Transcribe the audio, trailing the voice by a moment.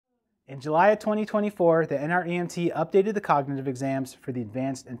In July of 2024, the NREMT updated the cognitive exams for the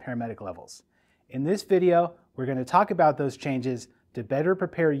advanced and paramedic levels. In this video, we're going to talk about those changes to better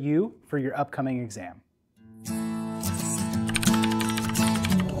prepare you for your upcoming exam.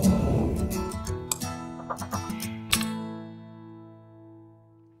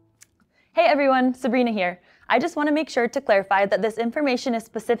 Hey everyone, Sabrina here. I just want to make sure to clarify that this information is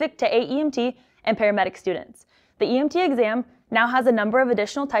specific to AEMT and paramedic students. The EMT exam now has a number of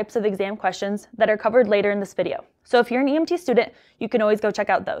additional types of exam questions that are covered later in this video. So if you're an EMT student, you can always go check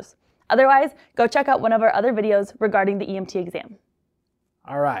out those. Otherwise, go check out one of our other videos regarding the EMT exam.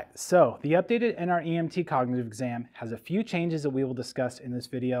 All right, so the updated NREMT cognitive exam has a few changes that we will discuss in this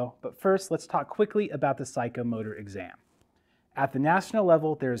video, but first let's talk quickly about the psychomotor exam. At the national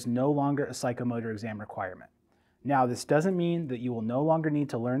level, there is no longer a psychomotor exam requirement. Now, this doesn't mean that you will no longer need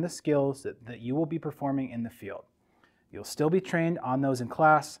to learn the skills that you will be performing in the field. You'll still be trained on those in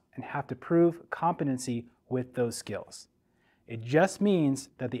class and have to prove competency with those skills. It just means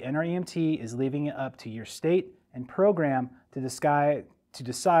that the NREMT is leaving it up to your state and program to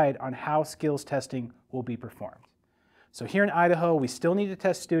decide on how skills testing will be performed. So here in Idaho, we still need to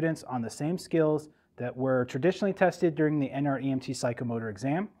test students on the same skills that were traditionally tested during the NREMT psychomotor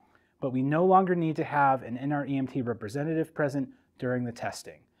exam, but we no longer need to have an NREMT representative present during the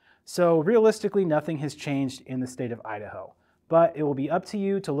testing. So realistically, nothing has changed in the state of Idaho, but it will be up to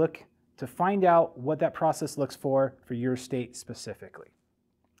you to find out what that process looks for your state specifically.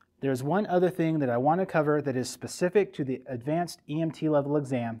 There's one other thing that I want to cover that is specific to the advanced EMT level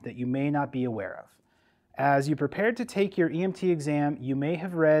exam that you may not be aware of. As you prepare to take your EMT exam, you may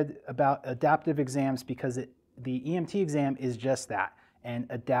have read about adaptive exams because the EMT exam is just that, an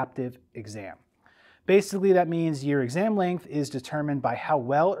adaptive exam. Basically, that means your exam length is determined by how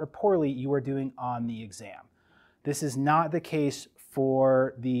well or poorly you are doing on the exam. This is not the case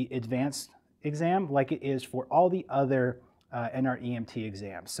for the advanced exam like it is for all the other NREMT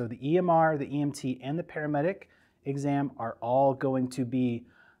exams. So the EMR, the EMT, and the paramedic exam are all going to be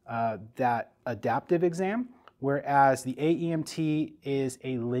that adaptive exam, whereas the AEMT is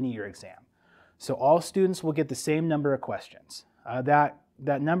a linear exam. So all students will get the same number of questions.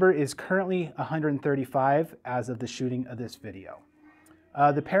 That number is currently 135 as of the shooting of this video.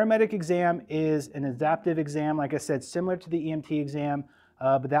 The paramedic exam is an adaptive exam, like I said, similar to the EMT exam,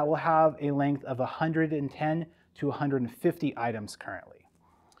 but that will have a length of 110 to 150 items currently.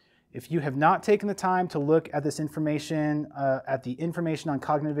 If you have not taken the time to look at this information, at the information on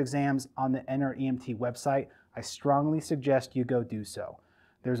cognitive exams on the NREMT website, I strongly suggest you go do so.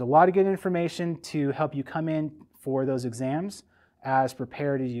 There's a lot of good information to help you come in for those exams as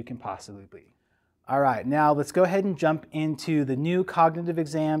prepared as you can possibly be. All right, now let's go ahead and jump into the new cognitive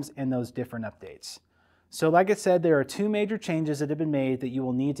exams and those different updates. So like I said, there are two major changes that have been made that you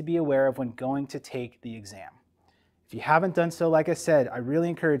will need to be aware of when going to take the exam. If you haven't done so, like I said, I really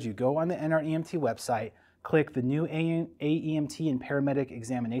encourage you, go on the NREMT website, click the new AEMT and Paramedic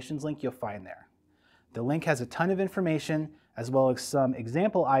examinations link you'll find there. The link has a ton of information as well as some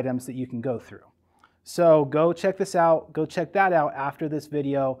example items that you can go through. So go check this out, go check that out after this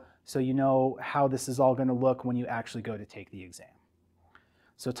video so you know how this is all going to look when you actually go to take the exam.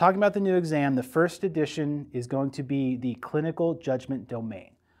 So talking about the new exam, the first edition is going to be the clinical judgment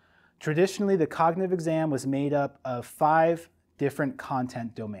domain. Traditionally, the cognitive exam was made up of 5 different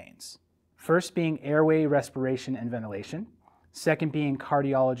content domains. First being airway, respiration, and ventilation. Second being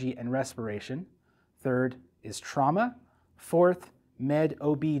cardiology and respiration. Third is trauma. Fourth, med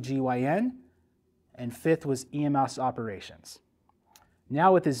OB/GYN. And fifth was EMS operations.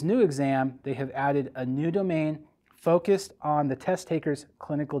 Now with this new exam, they have added a new domain focused on the test taker's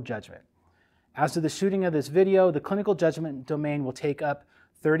clinical judgment. As to the shooting of this video, the clinical judgment domain will take up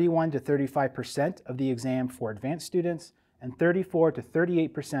 31 to 35% of the exam for advanced students and 34 to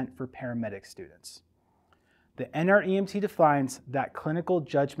 38% for paramedic students. The NREMT defines that clinical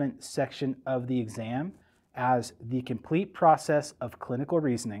judgment section of the exam as the complete process of clinical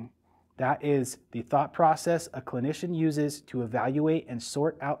reasoning. That is the thought process a clinician uses to evaluate and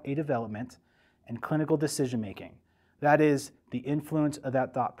sort out a development, and clinical decision-making. That is the influence of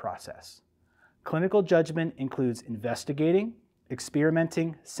that thought process. Clinical judgment includes investigating,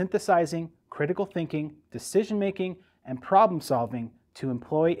 experimenting, synthesizing, critical thinking, decision-making, and problem-solving to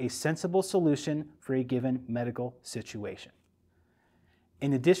employ a sensible solution for a given medical situation.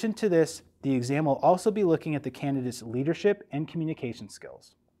 In addition to this, the exam will also be looking at the candidate's leadership and communication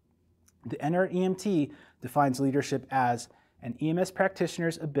skills. The NREMT defines leadership as an EMS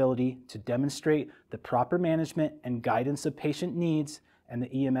practitioner's ability to demonstrate the proper management and guidance of patient needs and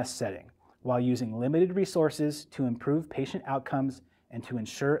the EMS setting, while using limited resources to improve patient outcomes and to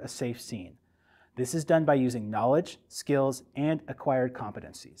ensure a safe scene. This is done by using knowledge, skills, and acquired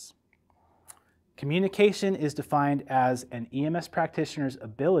competencies. Communication is defined as an EMS practitioner's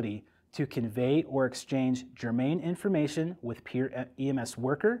ability to convey or exchange germane information with peer EMS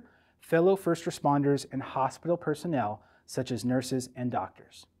worker, fellow first responders, and hospital personnel such as nurses and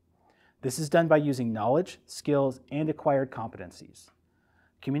doctors. This is done by using knowledge, skills, and acquired competencies.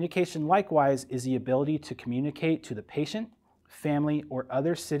 Communication likewise is the ability to communicate to the patient, family, or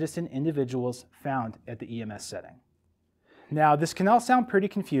other citizen individuals found at the EMS setting. Now, this can all sound pretty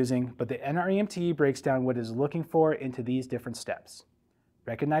confusing, but the NREMT breaks down what it is looking for into these different steps: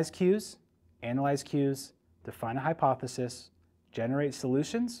 recognize cues, analyze cues, define a hypothesis, generate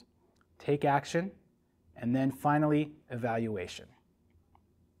solutions, take action, and then finally, evaluation.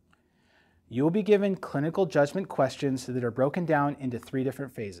 You will be given clinical judgment questions that are broken down into 3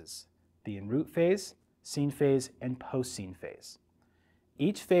 different phases: the en route phase, scene phase, and post-scene phase.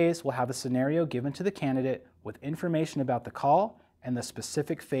 Each phase will have a scenario given to the candidate with information about the call and the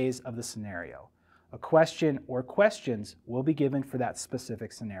specific phase of the scenario. A question or questions will be given for that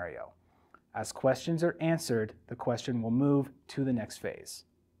specific scenario. As questions are answered, the question will move to the next phase.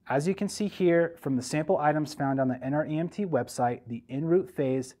 As you can see here from the sample items found on the NREMT website, the en route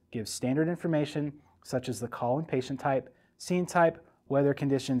phase gives standard information such as the call and patient type, scene type, weather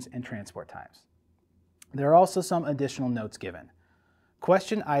conditions, and transport times. There are also some additional notes given.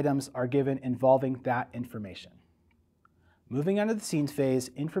 Question items are given involving that information. Moving on to the scene phase,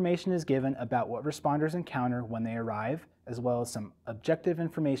 information is given about what responders encounter when they arrive, as well as some objective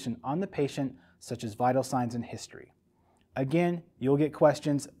information on the patient, such as vital signs and history. Again, you'll get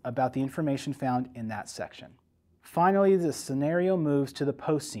questions about the information found in that section. Finally, the scenario moves to the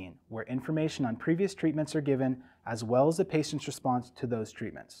post-scene, where information on previous treatments are given, as well as the patient's response to those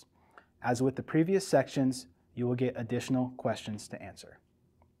treatments. As with the previous sections, you will get additional questions to answer.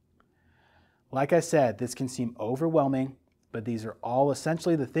 Like I said, this can seem overwhelming, but these are all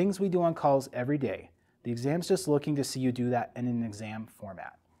essentially the things we do on calls every day. The exam's just looking to see you do that in an exam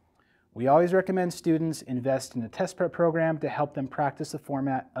format. We always recommend students invest in a test prep program to help them practice the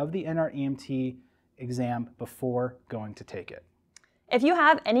format of the NREMT exam before going to take it. If you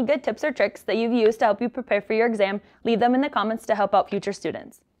have any good tips or tricks that you've used to help you prepare for your exam, leave them in the comments to help out future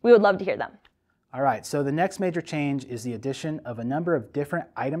students. We would love to hear them. All right, so the next major change is the addition of a number of different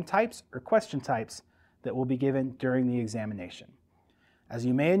item types or question types that will be given during the examination. As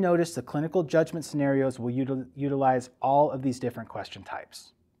you may have noticed, the clinical judgment scenarios will utilize all of these different question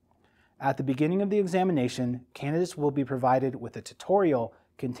types. At the beginning of the examination, candidates will be provided with a tutorial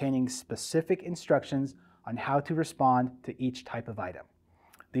containing specific instructions on how to respond to each type of item.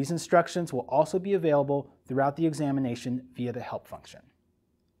 These instructions will also be available throughout the examination via the help function.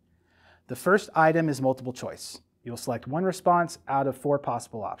 The first item is multiple choice. You'll select one response out of 4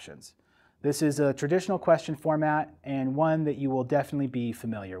 possible options. This is a traditional question format and one that you will definitely be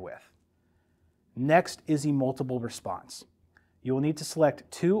familiar with. Next is the multiple response. You will need to select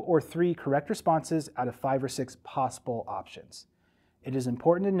 2 or 3 correct responses out of 5 or 6 possible options. It is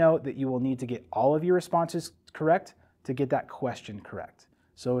important to note that you will need to get all of your responses correct to get that question correct.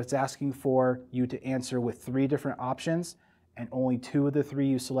 So it's asking for you to answer with 3 different options, and only 2 of the 3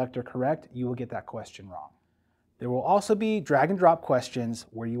 you select are correct, you will get that question wrong. There will also be drag and drop questions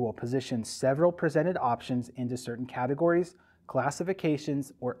where you will position several presented options into certain categories,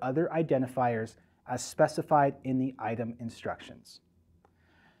 classifications, or other identifiers as specified in the item instructions.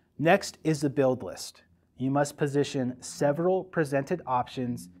 Next is the build list. You must position several presented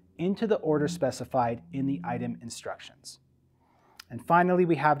options into the order specified in the item instructions. And finally,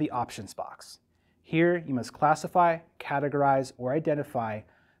 we have the options box. Here, you must classify, categorize, or identify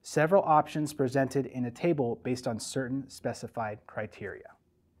several options presented in a table based on certain specified criteria.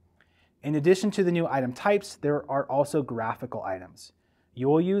 In addition to the new item types, there are also graphical items. You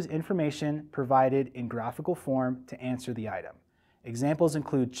will use information provided in graphical form to answer the item. Examples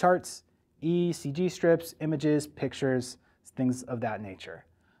include charts, ECG strips, images, pictures, things of that nature.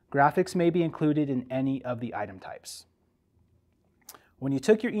 Graphics may be included in any of the item types. When you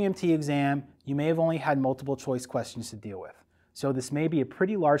took your EMT exam, you may have only had multiple choice questions to deal with. So this may be a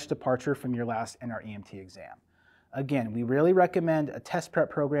pretty large departure from your last NREMT exam. Again, we really recommend a test prep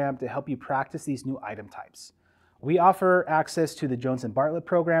program to help you practice these new item types. We offer access to the Jones and Bartlett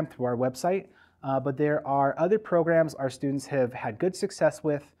program through our website, but there are other programs our students have had good success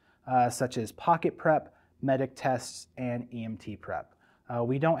with, such as Pocket Prep, Medic Tests, and EMT Prep.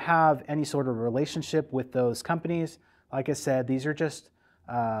 We don't have any sort of relationship with those companies. Like I said, these are just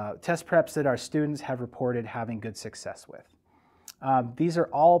test preps that our students have reported having good success with. These are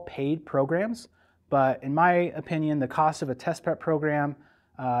all paid programs, but in my opinion, the cost of a test prep program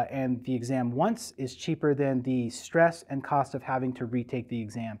and the exam once is cheaper than the stress and cost of having to retake the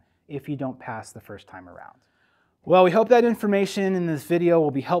exam if you don't pass the first time around. Well, we hope that information in this video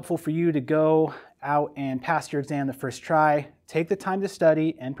will be helpful for you to go out and pass your exam the first try. Take the time to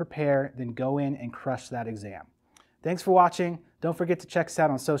study and prepare, then go in and crush that exam. Thanks for watching. Don't forget to check us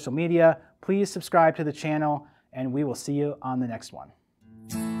out on social media. Please subscribe to the channel, and we will see you on the next one.